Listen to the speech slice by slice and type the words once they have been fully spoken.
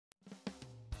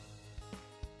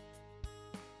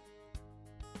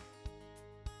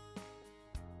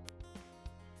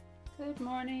Good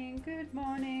morning, good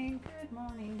morning, good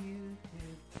morning,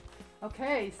 YouTube.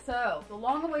 Okay, so the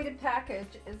long-awaited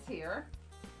package is here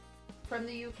from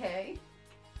the UK,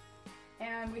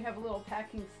 and we have a little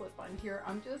packing slip on here.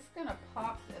 I'm just gonna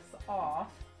pop this off.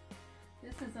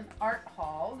 This is an art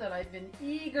haul that I've been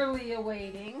eagerly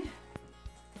awaiting,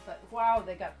 but wow,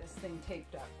 they got this thing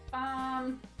taped up.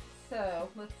 So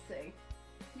let's see.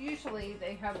 Usually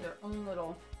they have their own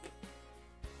little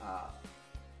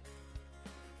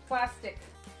plastic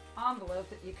envelope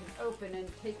that you can open and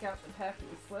take out the packing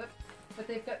slip, but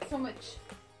they've got so much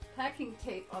packing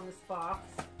tape on this box.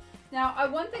 Now,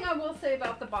 one thing I will say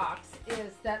about the box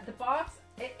is that the box,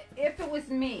 if it was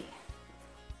me,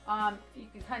 you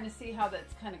can kind of see how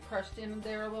that's kind of crushed in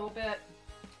there a little bit.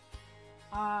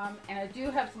 And I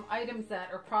do have some items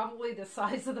that are probably the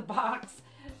size of the box,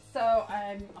 so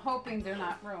I'm hoping they're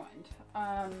not ruined.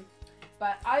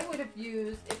 But I would have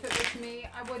used, if it was me,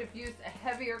 I would have used a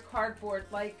heavier cardboard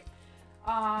like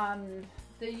the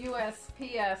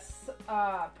USPS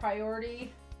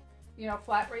Priority, you know,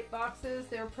 flat rate boxes.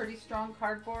 They're pretty strong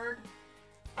cardboard.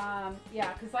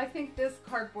 Yeah, because I think this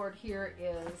cardboard here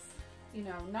is, you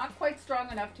know, not quite strong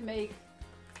enough to make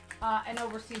an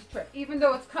overseas trip, even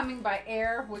though it's coming by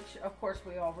air, which of course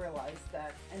we all realize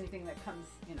that anything that comes,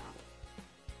 you know,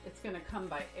 it's going to come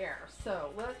by air.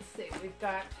 So let's see, we've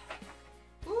got,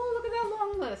 ooh, look at that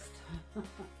long list.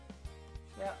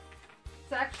 Yep,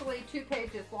 it's actually 2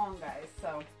 pages long, guys,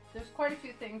 so there's quite a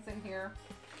few things in here.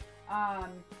 Yeah,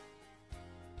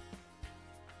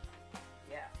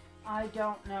 I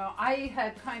don't know. I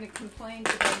had kind of complained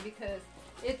to them because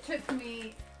it took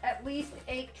me at least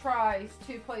 8 tries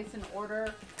to place an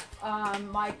order.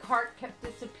 My cart kept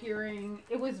disappearing.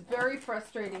 It was very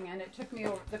frustrating, and it took me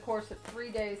over the course of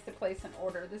 3 days to place an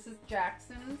order. This is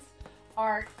Jackson's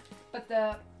art, but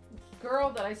the girl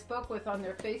that I spoke with on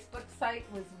their Facebook site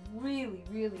was really,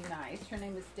 really nice. Her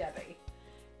name is Debbie.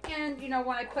 And, you know,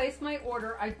 when I placed my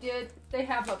order, they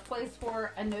have a place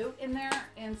for a note in there,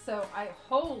 and so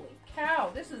holy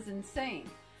cow, this is insane.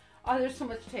 Oh, there's so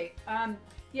much tape.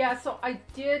 Yeah, so I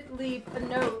did leave a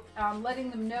note letting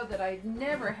them know that I've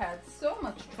never had so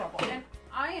much trouble. And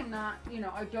I am not, you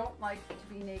know, I don't like to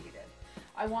be negative.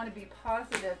 I want to be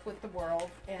positive with the world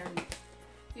and,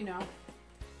 you know,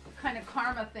 kind of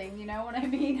karma thing, you know what I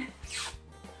mean?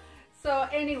 So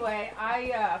anyway,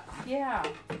 yeah,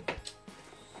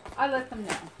 I let them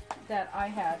know that I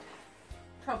had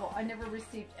trouble. I never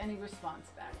received any response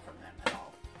back from them at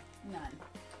all. None.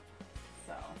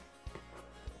 So,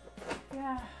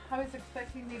 yeah, I was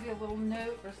expecting maybe a little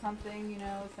note or something, you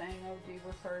know, saying, oh gee,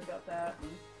 we're sorry about that,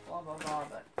 and blah, blah, blah,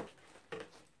 but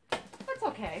that's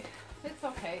okay. It's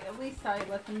okay. At least I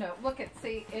let them know. Look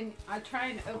see, and I try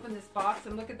and open this box,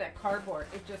 and look at that cardboard.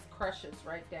 It just crushes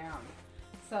right down.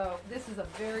 So this is a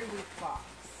very weak box.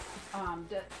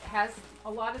 That has a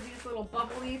lot of these little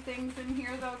bubbly things in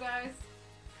here, though, guys.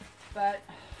 But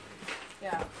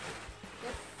yeah,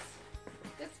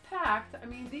 it's packed. I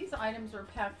mean, these items are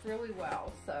packed really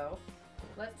well. So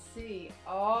let's see.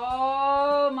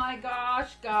 Oh my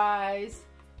gosh, guys,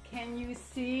 can you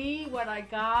see what I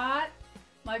got?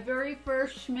 My very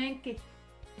first schminky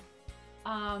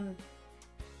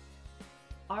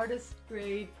artist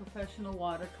grade professional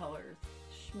watercolors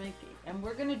schminky, and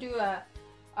we're gonna do a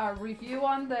review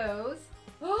on those.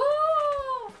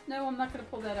 Oh no, I'm not gonna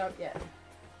pull that out yet.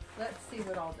 Let's see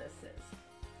what all this is.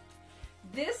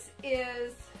 This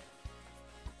is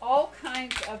all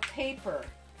kinds of paper,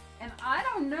 and I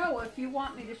don't know if you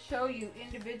want me to show you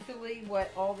individually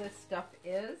what all this stuff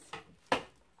is.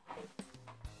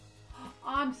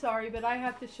 I'm sorry, but I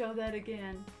have to show that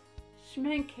again.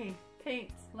 Schminky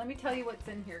paints. Let me tell you what's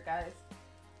in here, guys.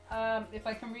 If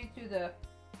I can read through the...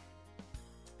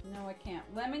 No, I can't.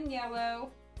 Lemon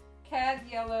yellow, cad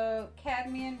yellow,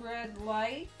 cadmium red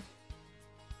light,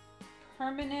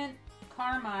 permanent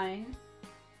carmine,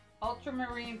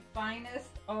 ultramarine finest.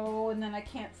 Oh, and then I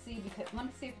can't see because... Let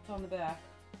me see if it's on the back.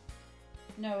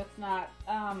 No, it's not.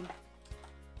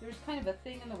 There's kind of a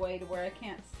thing in the way to where I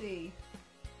can't see.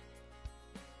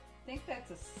 I think that's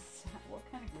what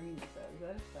kind of green is that? Is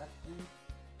that a saffron?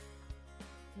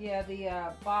 Yeah,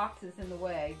 the box is in the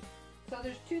way. So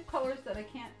there's 2 colors that I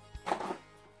can't,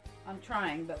 I'm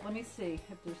trying, but let me see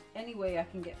if there's any way I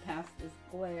can get past this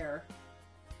glare.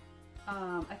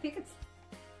 I think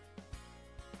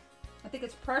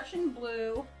it's Prussian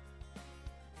blue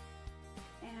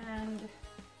and,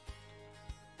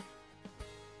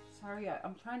 sorry,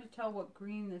 I'm trying to tell what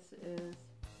green this is.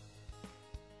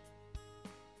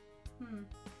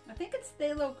 I think it's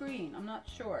phthalo green. I'm not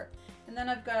sure. And then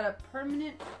I've got a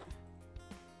permanent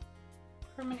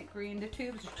green. The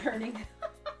tubes are turning.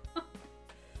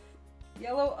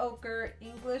 Yellow ochre,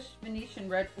 English Venetian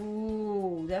red.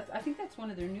 Ooh, I think that's one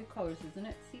of their new colors, isn't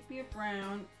it? Sepia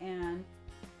brown and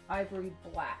ivory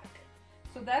black.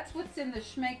 So that's what's in the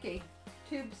Schmeke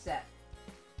tube set.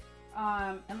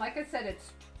 And like I said,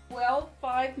 it's 12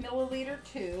 5-milliliter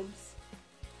tubes.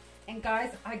 And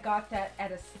guys, I got that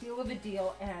at a steal of a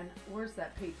deal. And where's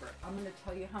that paper? I'm going to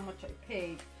tell you how much I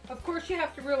paid. Of course, you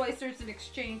have to realize there's an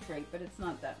exchange rate, but it's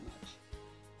not that much.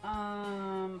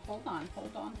 Hold on.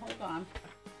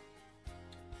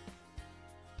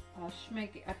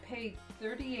 Schmeke, I paid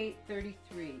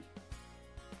 €38.33.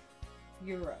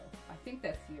 I think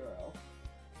that's euro.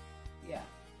 Yeah.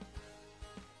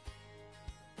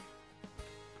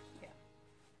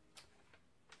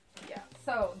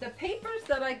 So the papers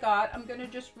that I got, I'm going to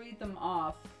just read them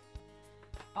off.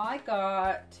 I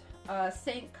got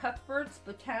St. Cuthbert's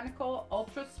Botanical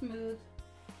Ultra Smooth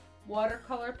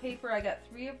watercolor paper. I got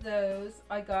 3 of those.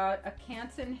 I got a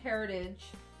Canson Heritage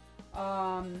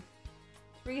 300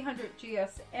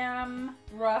 GSM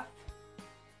rough.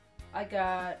 I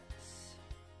got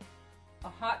a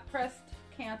hot pressed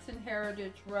Canson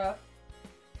Heritage rough.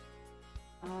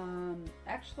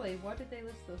 Actually, why did they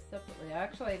list those separately?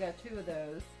 Actually, I got 2 of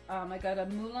those. I got a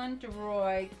Moulin de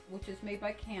Roy, which is made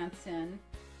by Canson.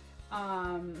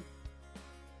 And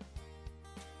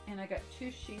I got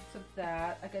 2 sheets of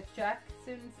that. I got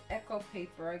Jackson's Echo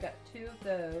paper. I got 2 of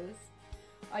those.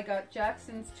 I got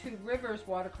Jackson's 2 Rivers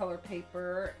watercolor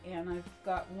paper, and I've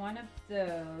got 1 of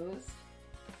those.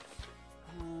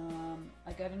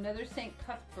 I got another St.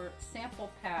 Cuthbert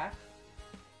sample pack.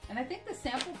 And I think the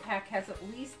sample pack has at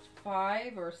least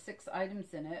 5 or 6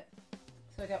 items in it.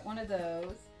 So I got 1 of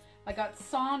those. I got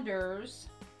Saunders.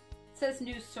 It says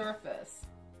new surface.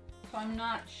 So I'm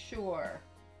not sure.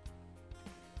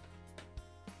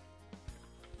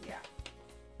 Yeah.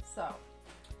 So.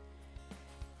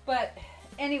 But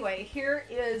anyway, here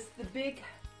is the big,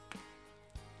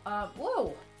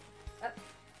 whoa.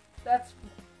 That's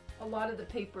a lot of the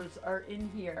papers are in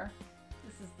here.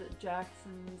 This is the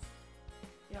Jackson's.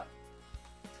 Yep.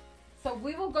 So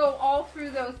we will go all through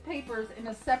those papers in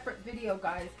a separate video,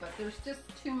 guys, but there's just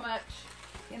too much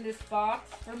in this box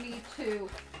for me to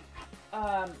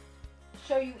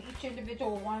show you each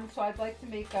individual one. So I'd like to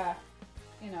make a,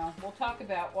 we'll talk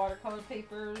about watercolor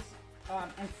papers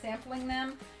and sampling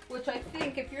them, which I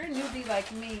think if you're a newbie like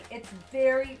me, it's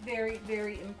very, very,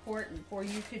 very important for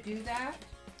you to do that.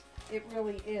 It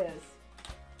really is.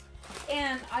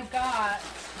 And I got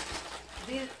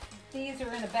these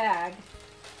are in a bag,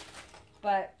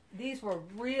 but these were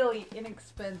really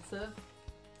inexpensive.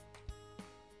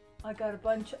 I got a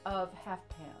bunch of half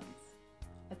pans.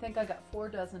 I think I got 4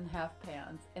 dozen half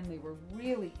pans, and they were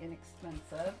really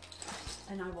inexpensive.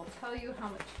 And I will tell you how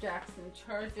much Jackson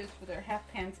charges for their half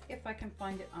pans if I can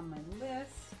find it on my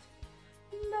list.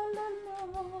 La la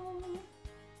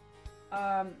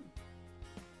la.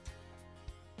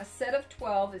 A set of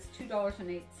 12 is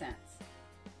 $2.08.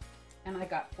 And I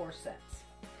got 4 sets.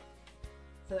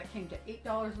 So that came to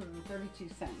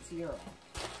 $8.32 euro.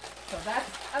 So that's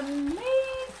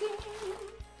amazing.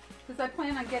 Because I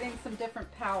plan on getting some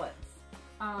different palettes.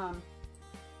 Oh,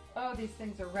 these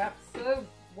things are wrapped so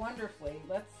wonderfully.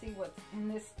 Let's see what's in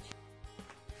this.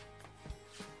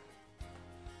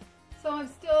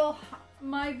 So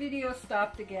my video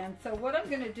stopped again. So what I'm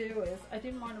going to do is, I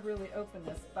didn't want to really open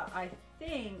this, but I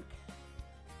think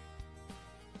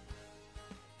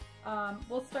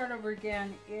we'll start over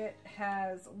again. It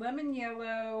has lemon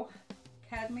yellow,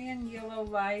 cadmium yellow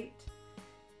light,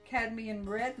 cadmium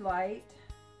red light,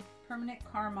 permanent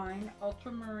carmine,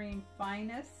 ultramarine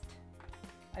finest.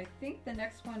 I think the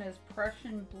next one is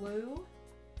Prussian blue.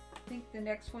 I think the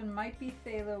next one might be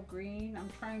phthalo green. I'm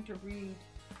trying to read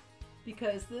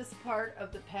because this part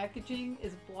of the packaging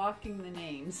is blocking the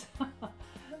names.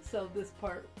 So this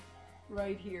part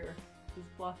right here is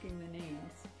blocking the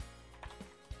names.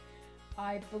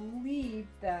 I believe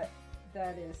that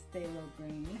is phthalo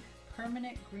green.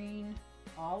 Permanent green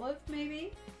olive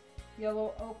maybe?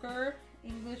 Yellow ochre,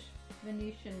 English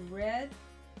Venetian red,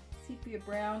 sepia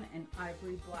brown, and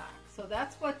ivory black. So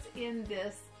that's what's in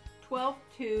this 12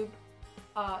 tube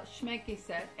Schmeke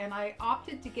set, and I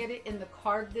opted to get it in the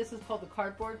card. This is called the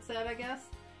cardboard set, I guess.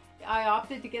 I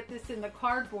opted to get this in the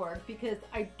cardboard because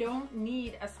I don't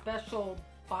need a special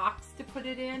box to put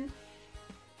it in,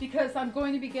 because I'm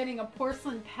going to be getting a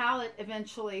porcelain palette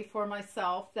eventually for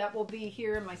myself that will be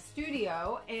here in my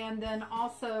studio, and then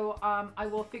also I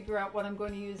will figure out what I'm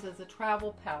going to use as a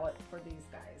travel palette for these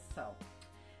guys. So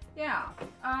yeah,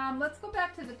 let's go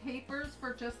back to the papers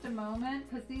for just a moment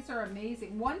because these are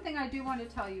amazing. One thing I do want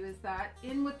to tell you is that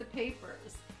in with the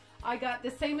papers, I got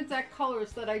the same exact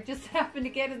colors that I just happened to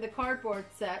get in the cardboard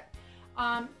set.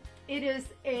 It is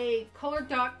a color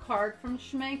dot card from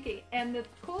Schmanky, and the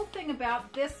cool thing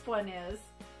about this one is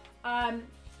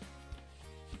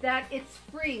that it's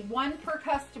free, one per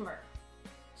customer.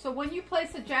 So when you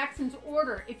place a Jackson's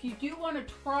order, if you do want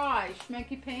to try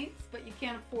Schmanky paints, but you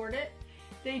can't afford it,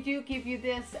 they do give you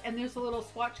this, and there's a little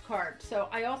swatch card. So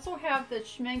I also have the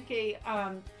Schmanky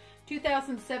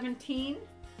 2017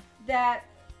 that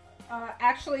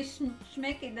actually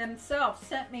Schmanky themselves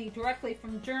sent me directly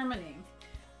from Germany.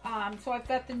 So I've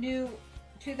got the new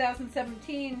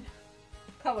 2017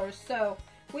 colors. So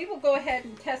we will go ahead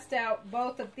and test out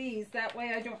both of these. That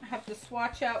way I don't have to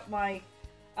swatch out my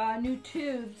new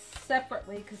tubes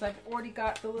separately, because I've already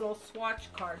got the little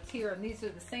swatch cards here, and these are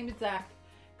the same exact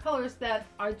colors that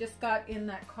I just got in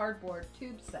that cardboard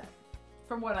tube set,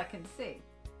 from what I can see.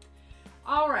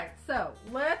 All right, so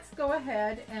let's go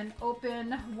ahead and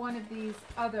open one of these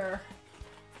other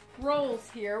rolls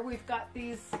here. We've got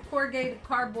these corrugated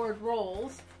cardboard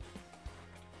rolls.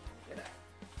 I'm gonna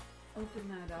open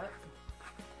that up.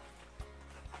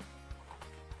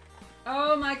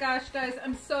 Oh my gosh, guys,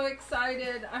 I'm so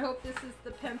excited. I hope this is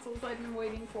the pencils I've been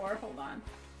waiting for. Hold on.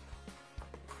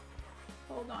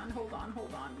 Hold on, hold on,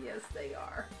 hold on. Yes, they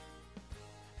are.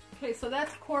 Okay, so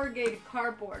that's corrugated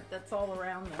cardboard that's all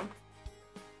around them.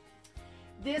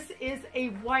 This is a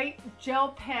white gel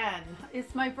pen.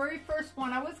 It's my very first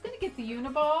one. I was going to get the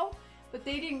Uniball, but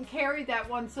they didn't carry that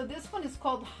one. So this one is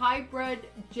called Hybrid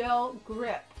Gel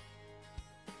Grip.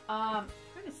 I'm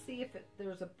trying to see if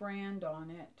there's a brand on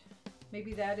it.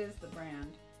 Maybe that is the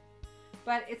brand.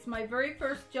 But it's my very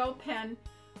first gel pen,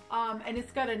 and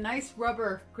it's got a nice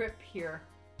rubber grip here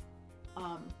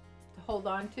to hold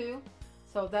on to.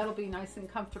 So that'll be nice and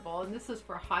comfortable. And this is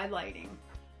for highlighting.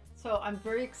 So I'm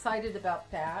very excited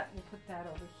about that. We'll put that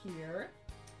over here.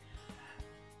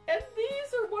 And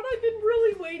these are what I've been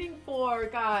really waiting for,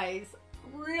 guys.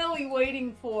 Really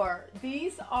waiting for.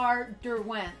 These are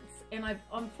Derwents. And I've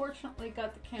unfortunately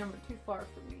got the camera too far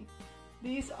for me.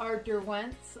 These are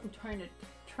Derwents. I'm trying to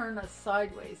turn us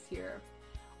sideways here.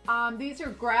 These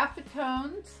are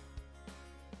Graphitones.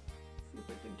 See if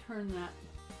I can turn that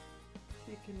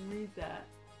so you can read that.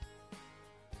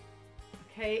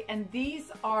 Okay, and these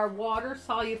are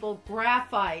water-soluble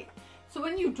graphite. So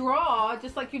when you draw,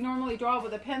 just like you normally draw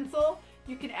with a pencil,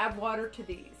 you can add water to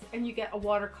these, and you get a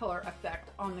watercolor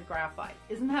effect on the graphite.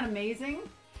 Isn't that amazing?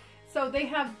 So they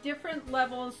have different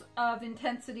levels of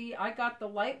intensity. I got the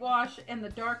light wash and the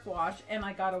dark wash, and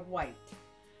I got a white.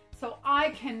 So I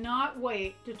cannot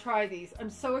wait to try these. I'm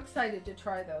so excited to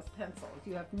try those pencils.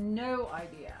 You have no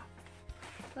idea.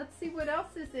 Let's see what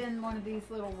else is in one of these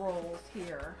little rolls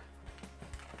here.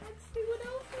 Let's see what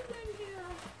else is in here.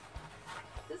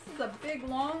 This is a big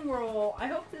long roll. I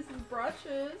hope this is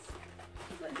brushes,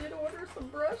 because I did order some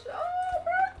brushes. Oh,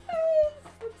 brushes!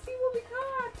 Let's see what we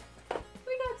got.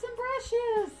 We got some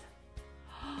brushes.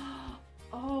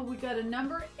 Oh, we got a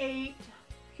number 8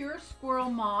 Pure Squirrel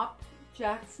Mop,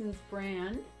 Jackson's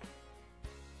brand.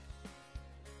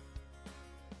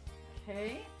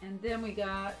 Okay, and then we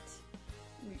got,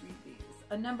 let me read these,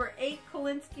 a number 8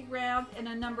 Kolinsky round and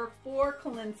a number 4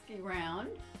 Kolinsky round.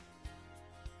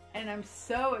 And I'm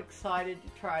so excited to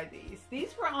try these.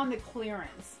 These were on the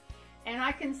clearance, and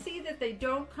I can see that they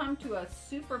don't come to a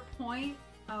super point,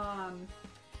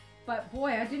 but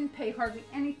boy, I didn't pay hardly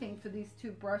anything for these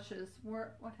 2 brushes.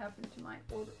 What happened to my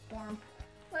order form?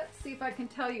 Let's see if I can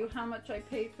tell you how much I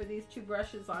paid for these 2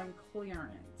 brushes on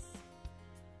clearance.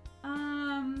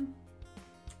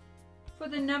 For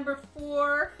the number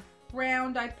 4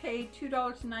 round, I paid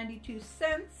 $2.92,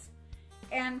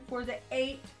 and for the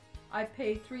 8, I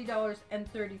paid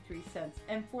 $3.33.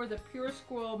 And for the Pure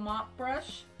Squirrel Mop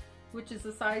Brush, which is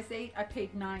a size 8, I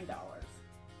paid $9.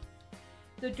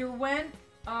 The Derwent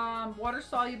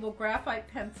water-soluble graphite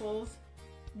pencils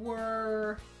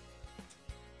were,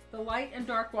 the light and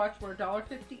dark wash were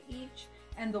 $1.50 each,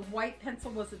 and the white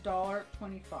pencil was $1.25.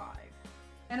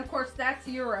 And of course that's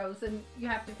euros, and you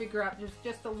have to figure out there's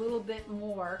just a little bit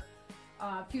more,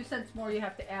 a few cents more you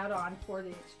have to add on for the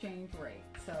exchange rate.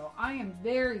 So I am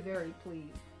very, very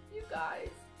pleased. You guys,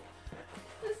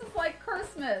 this is like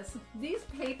Christmas. These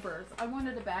papers, I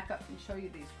wanted to back up and show you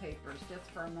these papers just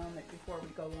for a moment before we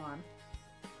go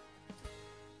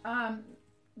on.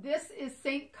 This is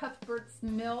St. Cuthbert's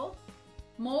Mill,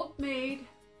 mold made,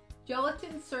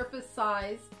 gelatin surface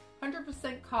size,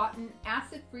 100% cotton,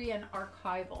 acid free, and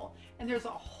archival. And there's a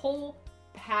whole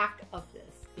pack of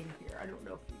this in here. I don't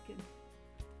know if you can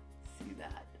see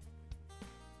that.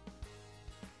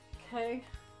 Okay.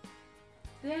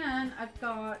 Then I've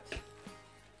got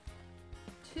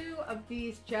 2 of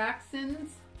these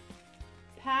Jackson's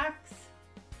packs,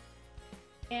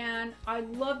 and I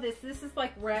love this. This is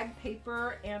like rag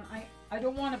paper, and I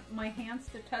don't want my hands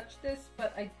to touch this,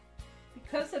 but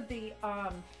because of the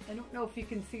I don't know if you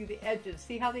can see the edges.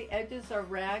 See how the edges are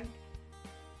ragged?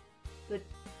 The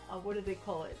what do they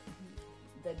call it?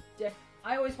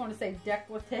 I always want to say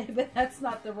décolleté, but that's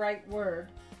not the right word.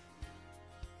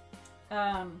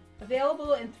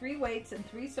 Available in 3 weights and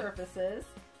 3 surfaces,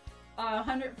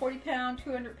 140 pound,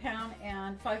 200 pound,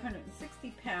 and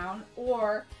 560 pound,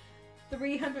 or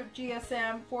 300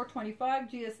 GSM, 425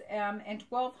 GSM, and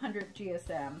 1200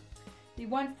 GSM. The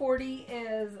 140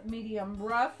 is medium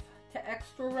rough to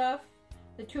extra rough.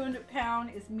 The 200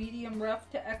 pound is medium rough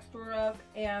to extra rough,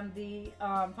 and the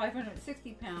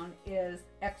 560 pound is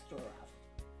extra rough.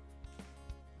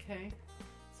 Okay,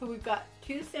 so we've got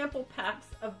 2 sample packs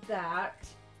of that.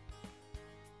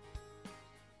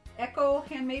 Eco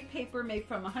handmade paper made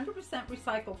from 100%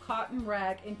 recycled cotton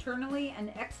rag, internally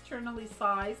and externally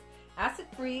sized,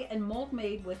 acid-free, and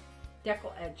mold-made with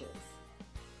decal edges.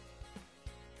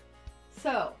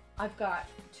 So I've got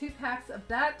 2 packs of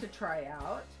that to try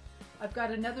out. I've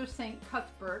got another St.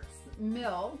 Cuthbert's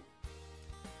mill.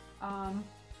 I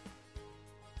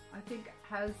think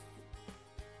has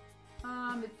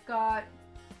it's got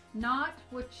Knot,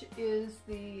 which is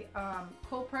the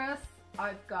cold press.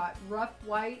 I've got rough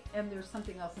white, and there's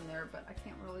something else in there, but I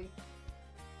can't really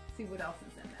see what else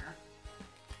is in there.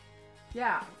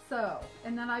 Yeah, so,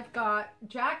 and then I've got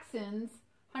Jackson's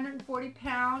 140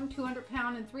 pound, 200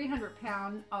 pound, and 300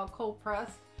 pound cold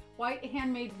pressed white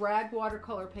handmade rag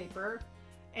watercolor paper.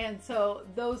 And so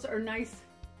those are nice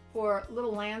for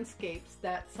little landscapes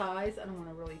that size. I don't want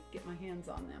to really get my hands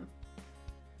on them.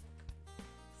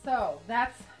 So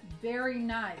that's very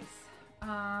nice.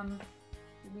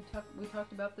 We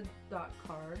talked about the dot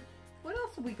card. What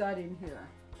else have we got in here?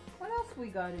 What else we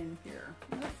got in here?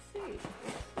 Let's see.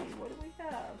 What do we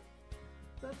have?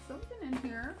 Got something in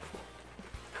here.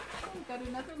 Oh, we got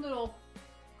another little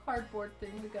cardboard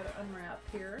thing we got to unwrap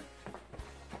here.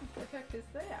 What the heck is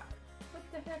that? What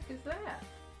the heck is that?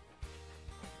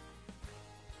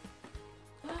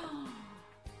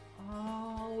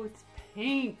 Oh, it's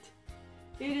paint.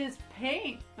 It is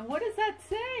paint. And what does that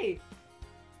say?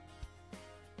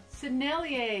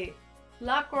 Sennelier,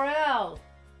 L'aquarelle,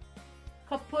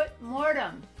 Caput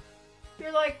Mortem.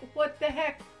 You're like, what the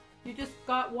heck? You just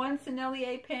got one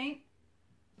Sennelier paint?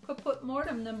 Caput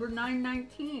Mortem number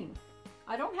 919.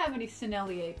 I don't have any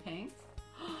Sennelier paints.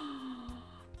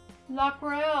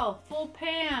 L'Aquarelle, full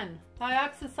pan,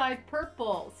 dioxazide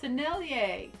purple,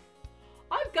 Sennelier.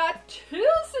 I've got 2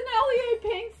 Sennelier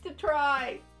paints to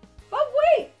try. But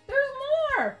wait, there's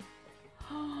more.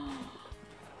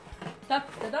 Da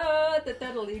da da da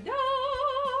da da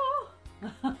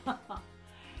da.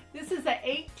 This is an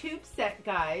 8-tube set,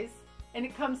 guys, and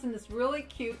it comes in this really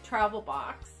cute travel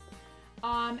box.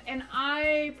 And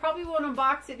I probably won't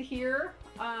unbox it here.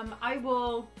 I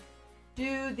will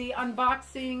do the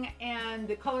unboxing and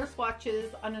the color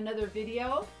swatches on another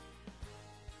video,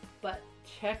 but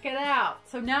check it out.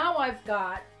 So now I've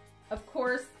got, of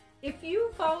course, if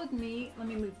you followed me, let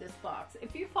me move this box.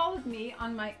 If you followed me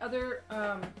on my other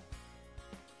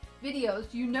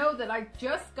videos, you know that I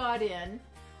just got in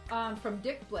from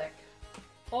Dick Blick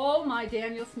all my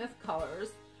Daniel Smith colors.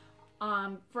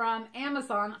 From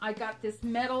Amazon, I got this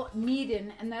metal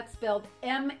Meeden, and that's spelled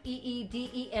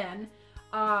M-E-E-D-E-N,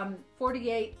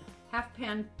 48 half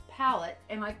pan palette,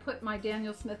 and I put my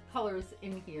Daniel Smith colors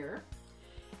in here.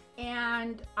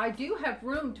 And I do have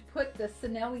room to put the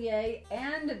Sennelier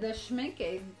and the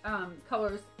Schmincke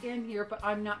colors in here, but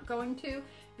I'm not going to,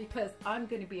 because I'm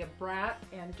going to be a brat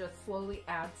and just slowly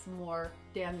add some more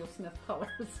Daniel Smith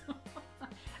colors.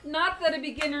 Not that a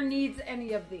beginner needs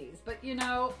any of these, but you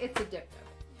know, it's addictive.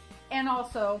 And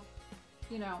also,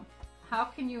 you know, how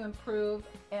can you improve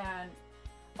and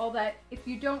all that if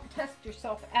you don't test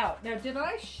yourself out? Now, did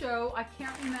I show, I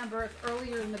can't remember if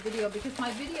earlier in the video, because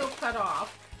my video cut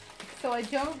off, so I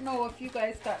don't know if you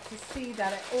guys got to see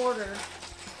that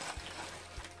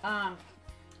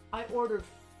I ordered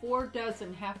 4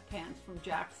 dozen half pans from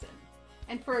Jackson.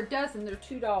 And for a dozen, they're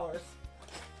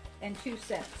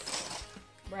 $2.02.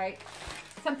 Right?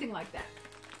 Something like that.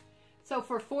 So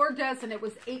for 4 dozen, it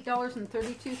was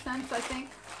 $8.32, I think.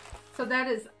 So that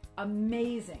is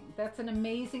amazing. That's an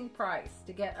amazing price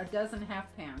to get a dozen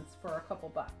half pans for a couple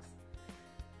bucks.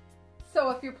 So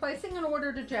if you're placing an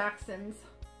order to Jackson's,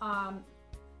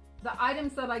 the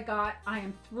items that I got, I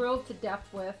am thrilled to death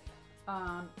with.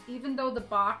 Even though the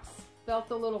box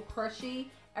felt a little crushy,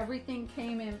 everything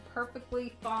came in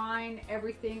perfectly fine.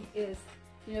 Everything is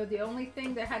You know, the only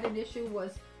thing that had an issue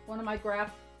was one of my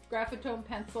graphitone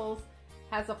pencils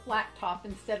has a flat top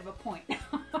instead of a point.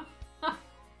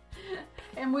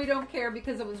 And we don't care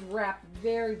because it was wrapped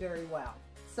very, very well.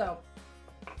 So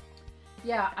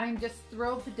yeah, I'm just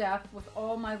thrilled to death with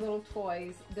all my little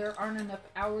toys. There aren't enough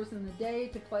hours in the day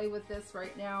to play with this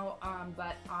right now,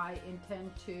 but I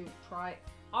intend to try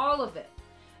all of it.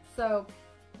 So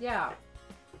yeah,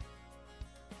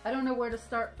 I don't know where to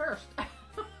start first.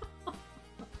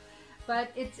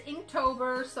 But it's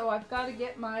Inktober, so I've got to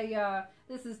get my,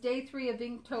 this is day 3 of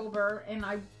Inktober, and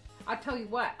I tell you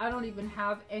what, I don't even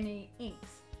have any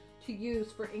inks to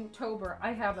use for Inktober.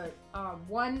 I have a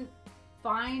one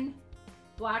fine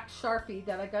black Sharpie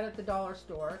that I got at the dollar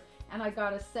store, and I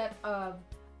got a set of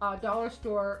dollar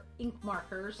store ink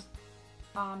markers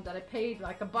that I paid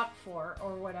like $1 for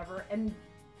or whatever. And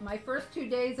my first 2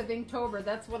 days of Inktober,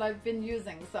 that's what I've been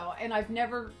using. So, and I've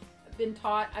never been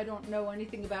taught. I don't know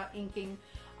anything about inking.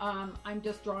 I'm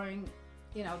just drawing,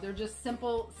 you know, they're just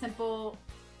simple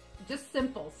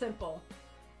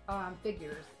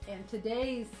figures. And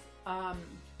today's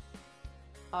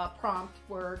prompt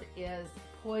word is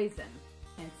poison.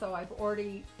 And so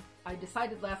I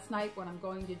decided last night what I'm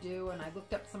going to do, and I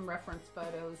looked up some reference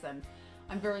photos, and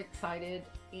I'm very excited.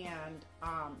 And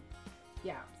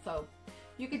yeah, so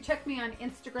you can check me on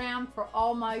Instagram for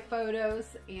all my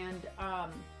photos. And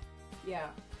yeah,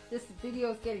 this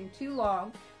video is getting too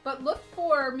long, but look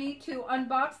for me to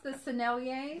unbox the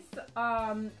Senneliers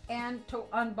and to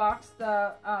unbox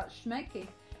the Schmincke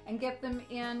and get them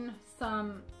in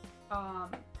some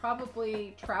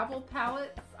probably travel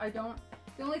palettes.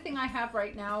 The only thing I have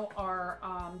right now are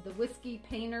the Whiskey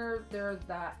Painter. They're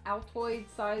the Altoid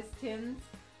size tins.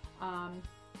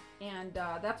 And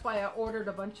that's why I ordered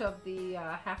a bunch of the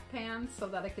half pans so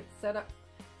that I could set up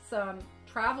some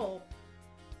travel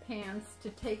pans to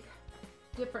take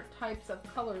different types of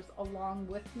colors along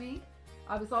with me.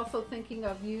 I was also thinking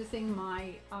of using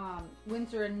my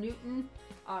Winsor & Newton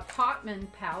Cotman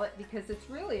palette, because it's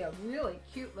really a really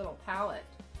cute little palette.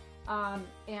 And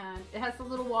it has a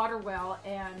little water well,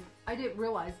 and I didn't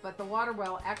realize, but the water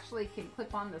well actually can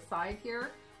clip on the side here.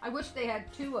 I wish they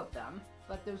had 2 of them,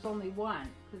 but there's only 1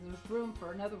 because there's room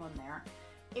for another one there.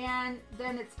 And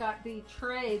then it's got the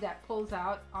tray that pulls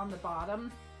out on the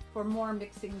bottom for more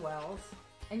mixing wells.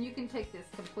 And you can take this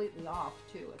completely off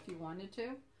too if you wanted to.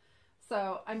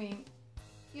 So, I mean,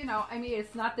 you know,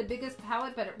 it's not the biggest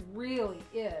palette, but it really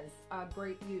is a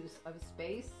great use of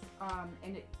space.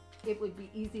 And it would be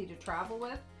easy to travel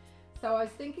with. So I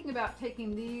was thinking about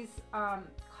taking these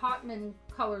Cotman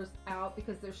colors out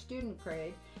because they're student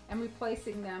grade and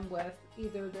replacing them with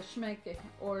either the Schmincke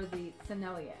or the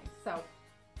Sennelier. So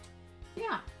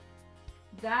yeah,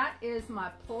 that is my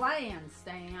plan,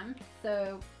 Stan.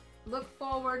 So look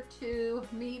forward to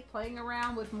me playing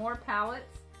around with more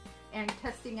palettes and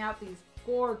testing out these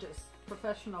gorgeous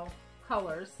professional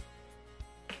colors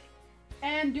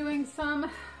and doing some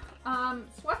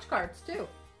swatch cards too.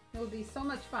 It will be so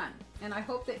much fun, and I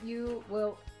hope that you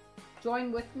will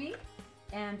join with me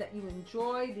and that you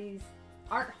enjoy these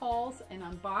art hauls and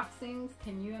unboxings.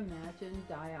 Can you imagine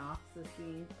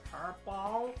dioxazine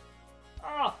purple?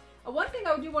 Oh, one thing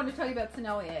I do want to tell you about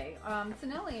Sennelier.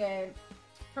 Sennelier,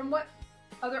 from what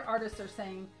other artists are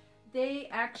saying, they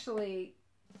actually,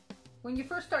 when you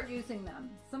first start using them,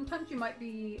 sometimes you might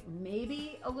be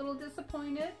maybe a little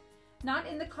disappointed. Not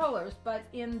in the colors, but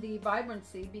in the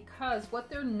vibrancy, because what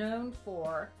they're known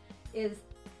for is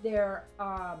their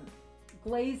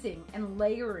glazing and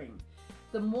layering.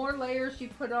 The more layers you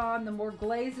put on, the more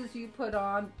glazes you put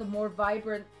on, the more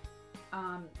vibrant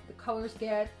the colors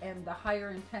get and the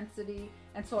higher intensity.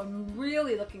 And so I'm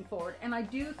really looking forward. And I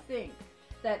do think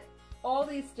that all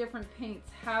these different paints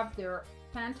have their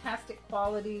fantastic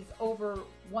qualities over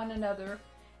one another,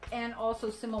 and also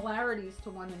similarities to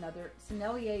one another.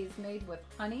 Sennelier is made with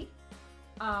honey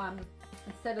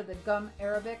instead of the gum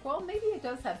arabic. Well, maybe it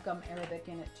does have gum arabic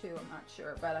in it too, I'm not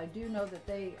sure, but I do know that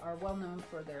they are well known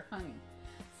for their honey.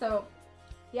 So,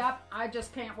 yep, I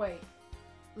just can't wait.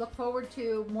 Look forward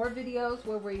to more videos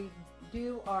where we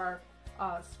do our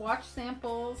swatch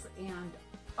samples, and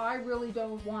I really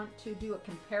don't want to do a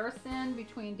comparison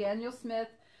between Daniel Smith,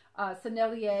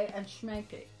 Sennelier, and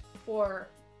Schmincke for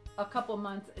a couple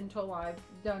months until I've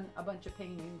done a bunch of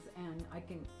paintings and I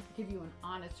can give you an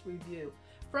honest review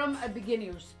from a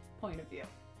beginner's point of view.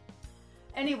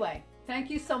 Anyway, thank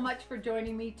you so much for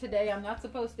joining me today. I'm not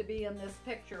supposed to be in this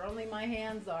picture, only my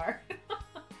hands are.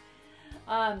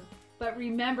 But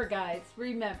remember, guys,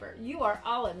 remember, you are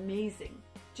all amazing,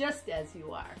 just as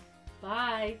you are.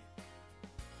 Bye.